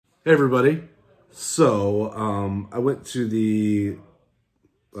Hey everybody. So I went to the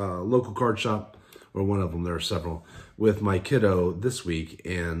local card shop, or one of them, there are several, with my kiddo this week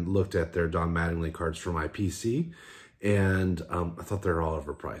and looked at their Don Mattingly cards for my PC, and I thought they were all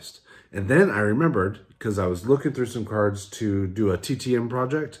overpriced. And then I remembered, because I was looking through some cards to do a TTM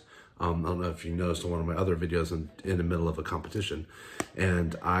project. I don't know if you noticed in one of my other videos in the middle of a competition,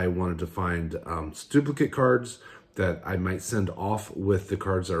 and I wanted to find duplicate cards that I might send off with the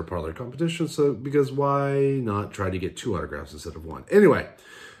cards that are part of their competition. So, because why not try to get 2 autographs instead of 1? Anyway,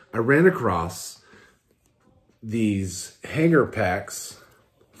 I ran across these hanger packs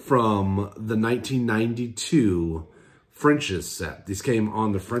from the 1992 French's set. These came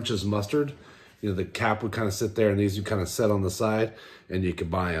on the French's mustard. You know, the cap would kind of sit there and these would kind of set on the side and you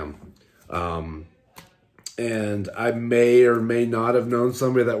could buy them. And I may or may not have known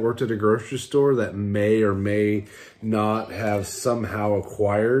somebody that worked at a grocery store that may or may not have somehow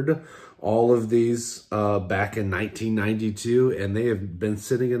acquired all of these back in 1992, and they have been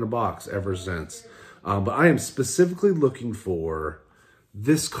sitting in a box ever since. But I am specifically looking for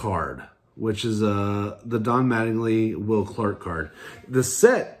this card, which is the Don Mattingly Will Clark card. The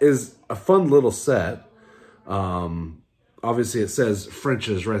set is a fun little set. Obviously, it says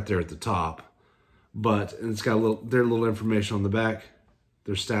French's right there at the top. But it's got their little information on the back,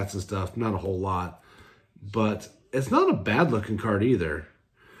 their stats and stuff, not a whole lot. But it's not a bad looking card either.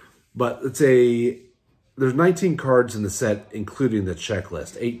 But there's 19 cards in the set, including the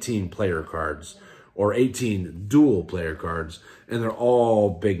checklist, 18 player cards, or 18 dual player cards. And they're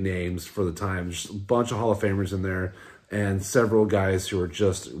all big names for the time. There's a bunch of Hall of Famers in there, and several guys who are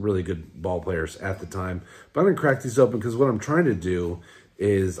just really good ball players at the time. But I'm going to crack these open because what I'm trying to do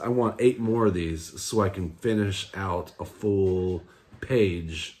is I want 8 more of these so I can finish out a full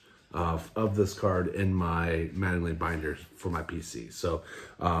page of this card in my Mattingly binder for my PC. So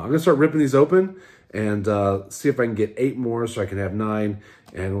I'm going to start ripping these open and see if I can get 8 more so I can have 9,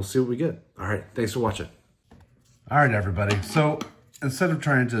 and we'll see what we get. All right, thanks for watching. All right, everybody. So instead of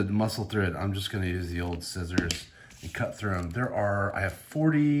trying to muscle through it, I'm just going to use the old scissors and cut through them. I have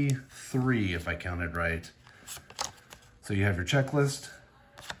 43 if I counted right. So you have your checklist.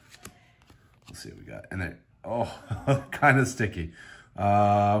 Let's see what we got. And then, oh, kind of sticky.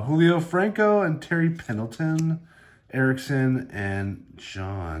 Julio Franco and Terry Pendleton, Erickson and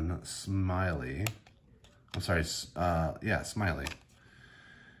John Smiley. I'm sorry, yeah, Smiley.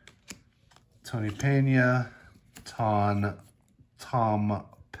 Tony Pena, Tom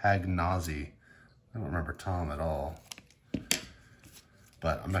Pagnazzi. I don't remember Tom at all.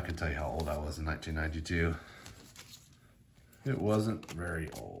 But I'm not going to tell you how old I was in 1992. It wasn't very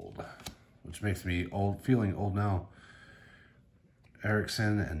old, which makes me feeling old now.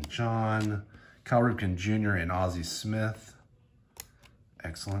 Erickson and John, Cal Ripken Jr. and Ozzie Smith.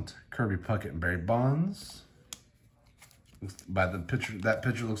 Excellent. Kirby Puckett and Barry Bonds. By the picture, that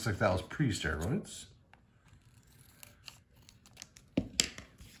picture looks like that was pre-steroids.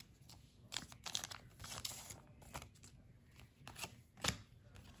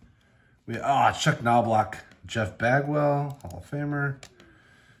 Chuck Knobloch, Jeff Bagwell, Hall of Famer.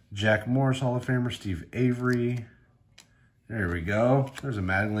 Jack Morris, Hall of Famer. Steve Avery. There we go. There's a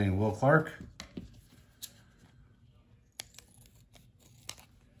Mattingly and Will Clark.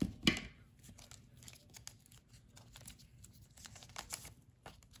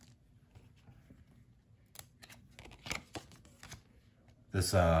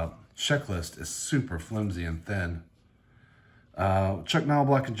 This checklist is super flimsy and thin. Chuck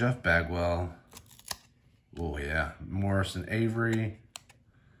Knobloch and Jeff Bagwell. Oh yeah, Morris and Avery.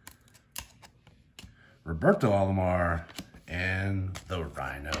 Roberto Alomar and the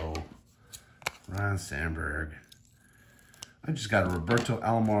Rhino, Ron Sandberg. I just got a Roberto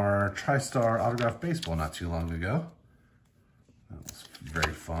Alomar TriStar autograph baseball not too long ago. That was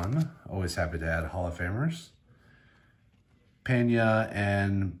very fun. Always happy to add Hall of Famers. Pena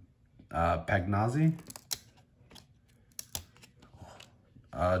and Pagnazzi.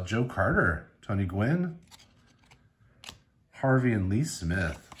 Joe Carter, Tony Gwynn. Harvey and Lee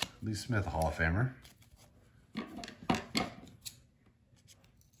Smith. Lee Smith, Hall of Famer.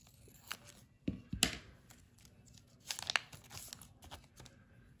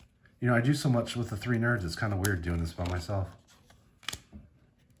 You know, I do so much with the 3 nerds, it's kind of weird doing this by myself.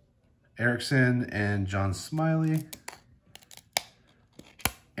 Erickson and John Smiley.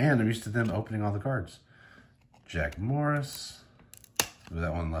 And I'm used to them opening all the cards. Jack Morris. Ooh,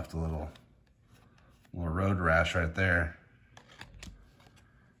 that one left a little road rash right there.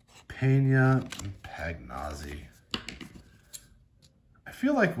 Pena and Pagnazzi. I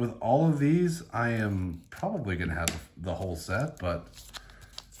feel like with all of these, I am probably going to have the whole set, but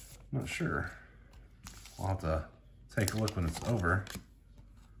Not sure. We'll have to take a look when it's over.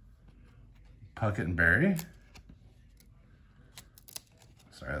 Puckett and Barry.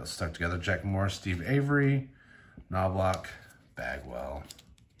 Sorry, that's stuck together. Jack Morris, Steve Avery, Knobloch, Bagwell.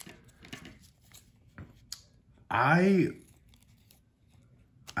 I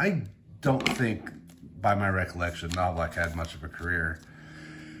don't think, by my recollection, Knobloch had much of a career.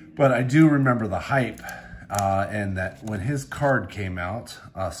 But I do remember the hype, and that when his card came out,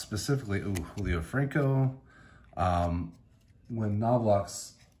 specifically, Julio Franco, when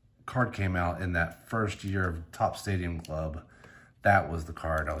Knobloch's card came out in that first year of Top Stadium Club, that was the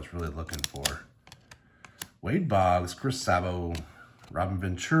card I was really looking for. Wade Boggs, Chris Sabo, Robin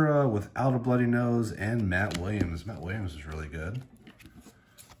Ventura without a bloody nose, and Matt Williams. Matt Williams is really good.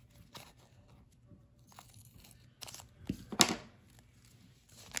 I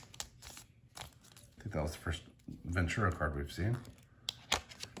think that was the first Ventura card we've seen.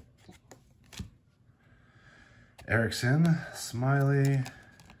 Erickson, Smiley,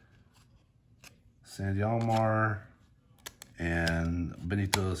 Sandy Alomar, and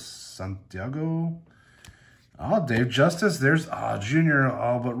Benito Santiago. Oh, Dave Justice. There's Junior.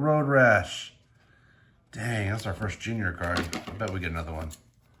 Oh, but Road Rash. Dang, that's our first Junior card. I bet we get another one.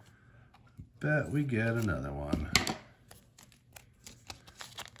 Bet we get another one.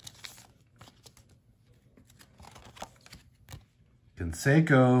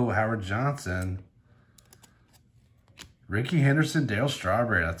 Canseco, Howard Johnson. Ricky Henderson, Dale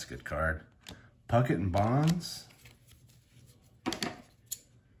Strawberry. That's a good card. Puckett and Bonds.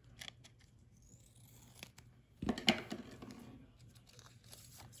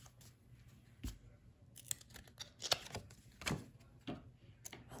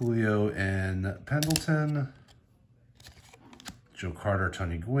 Julio and Pendleton. Joe Carter,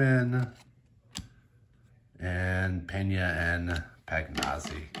 Tony Gwynn. And Pena and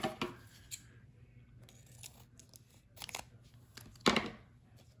Pagnazzi.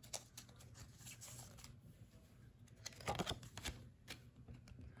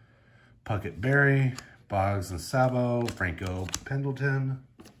 Puckett, Barry, Boggs and Sabo, Franco, Pendleton.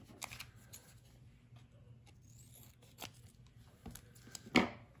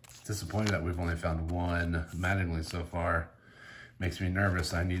 Disappointed that we've only found one Mattingly so far. Makes me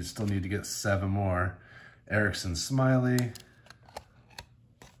nervous. I still need to get 7 more. Erickson, Smiley,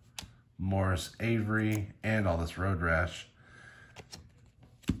 Morris, Avery, and all this Road Rash.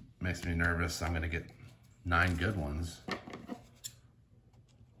 Makes me nervous. I'm going to get 9 good ones.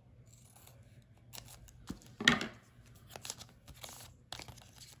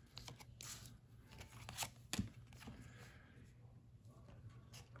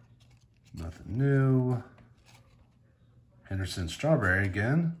 Nothing new. Henderson, Strawberry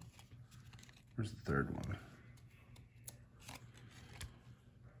again. Where's the third one?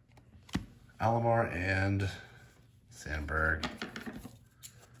 Alomar and Sandberg.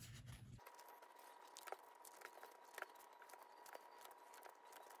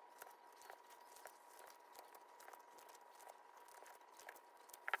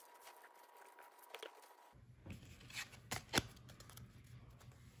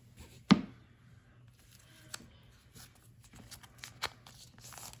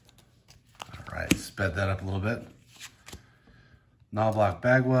 Sped that up a little bit. Knobloch,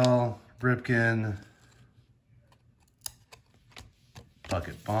 Bagwell, Ripken,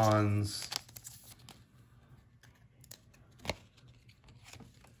 Puckett, Bonds,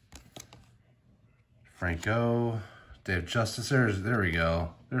 Franco, Dave Justice. There we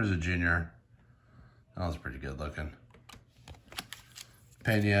go. There's a Junior. That was pretty good looking.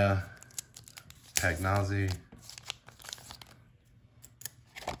 Pena, Pagnazzi.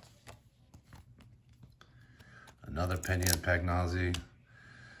 Another Pena and Pagnazzi.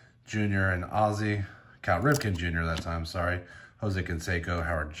 Junior and Ozzy. Cal Ripken Jr. that time, sorry. Jose Canseco,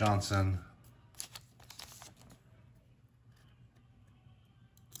 Howard Johnson.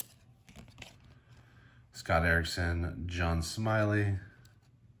 Scott Erickson, John Smiley.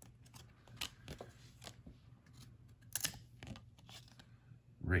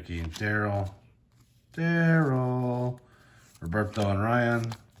 Ricky and Daryl. Roberto and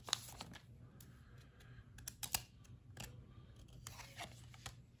Ryan.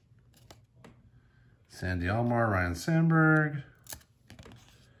 Sandy Alomar, Ryan Sandberg,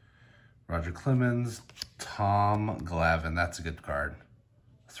 Roger Clemens, Tom Glavine. That's a good card.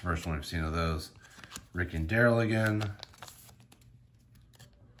 That's the first one we've seen of those. Rick and Daryl again.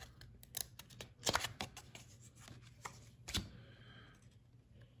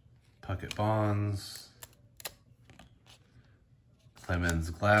 Puckett, Bonds. Clemens,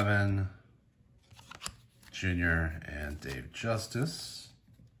 Glavine. Junior and Dave Justice.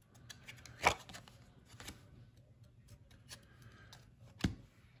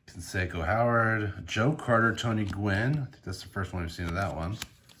 Seiko Howard, Joe Carter, Tony Gwynn. I think that's the first one we've seen of that one.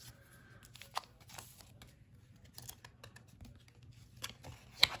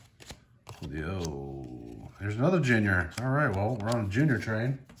 Yo, there's another junior. All right, well, we're on a junior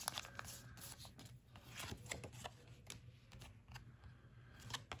train.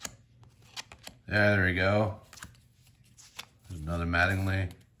 Yeah, there we go. There's another Mattingly.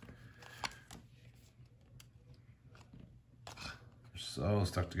 They're so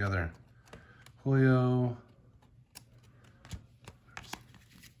stuck together. Julio.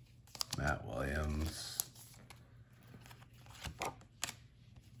 Matt Williams.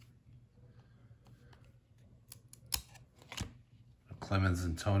 Clemens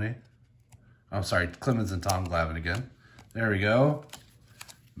and Tony. I'm sorry, Clemens and Tom Glavine again. There we go.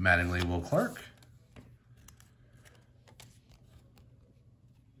 Mattingly, Will Clark.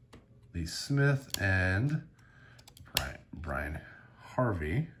 Lee Smith and Brian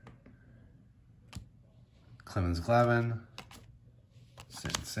Harvey. Clemens Glavine.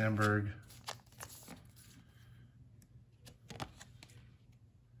 Sandberg.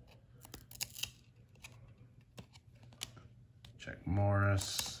 Jack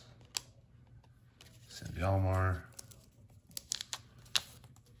Morris. Sandy Alomar.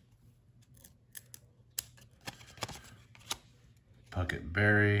 Puckett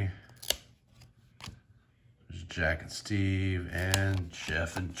Berry. There's Jack and Steve and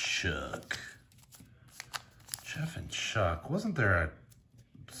Jeff and Chuck. Jeff and Chuck. Wasn't there a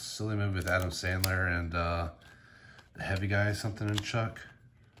silly movie with Adam Sandler and the heavy guy, something in Chuck?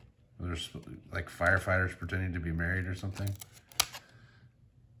 There's like firefighters pretending to be married or something.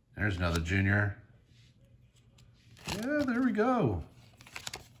 There's another junior. Yeah, there we go.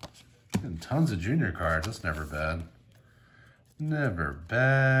 And tons of junior cards. That's never bad. Never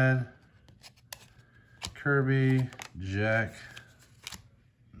bad. Kirby, Jack,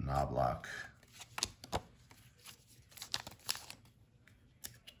 Knobloch.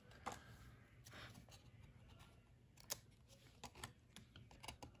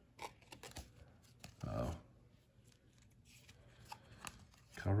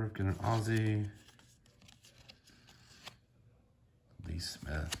 Cal Ripken and Ozzy. Lee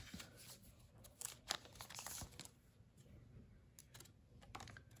Smith.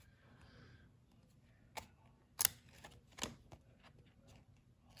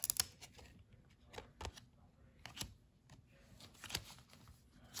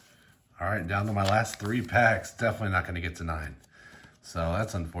 All right, down to my last 3 packs. Definitely not going to get to 9. So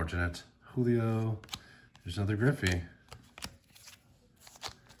that's unfortunate. Julio. There's another Griffey.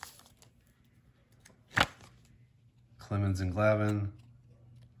 Clemens and Glavine.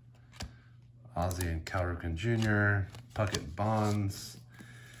 Ozzy and Cal Ripken Jr. Puckett Bonds.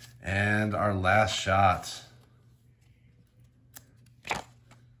 And our last shot.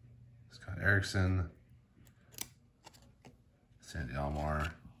 Scott Erickson. Sandy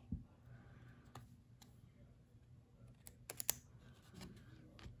Alomar.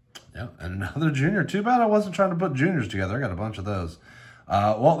 Yep, and another junior. Too bad I wasn't trying to put juniors together. I got a bunch of those.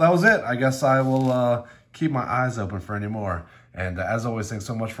 Well, that was it. I guess I will keep my eyes open for any more. And as always, thanks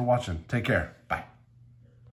so much for watching. Take care. Bye.